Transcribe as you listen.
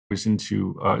was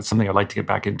into something I'd like to get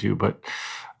back into, but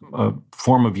a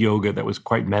form of yoga that was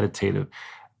quite meditative.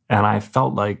 And I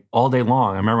felt like all day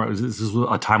long, I remember this was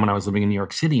a time when I was living in New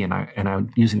York City and I was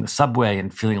using the subway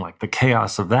and feeling like the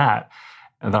chaos of that.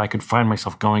 And that I could find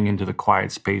myself going into the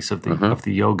quiet space of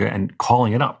the yoga and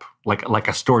calling it up like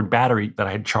a stored battery that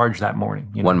I had charged that morning.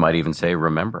 One might even say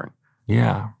remembering.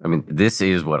 Yeah. I mean, this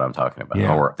is what I'm talking about,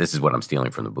 or this is what I'm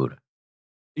stealing from the Buddha.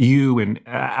 You and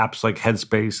apps like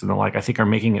Headspace and the like, I think, are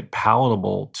making it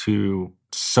palatable to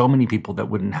so many people that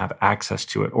wouldn't have access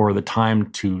to it or the time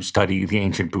to study the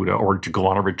ancient Buddha or to go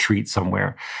on a retreat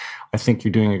somewhere. I think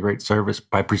you're doing a great service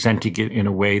by presenting it in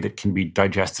a way that can be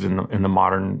digested in the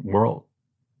modern world.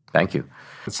 Thank you.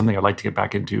 It's something I'd like to get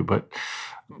back into, but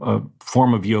a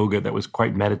form of yoga that was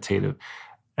quite meditative.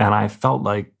 And I felt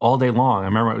like all day long, I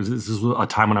remember this was a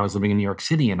time when I was living in New York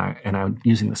City and I was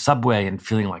using the subway and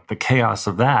feeling like the chaos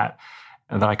of that.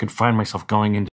 And that I could find myself going into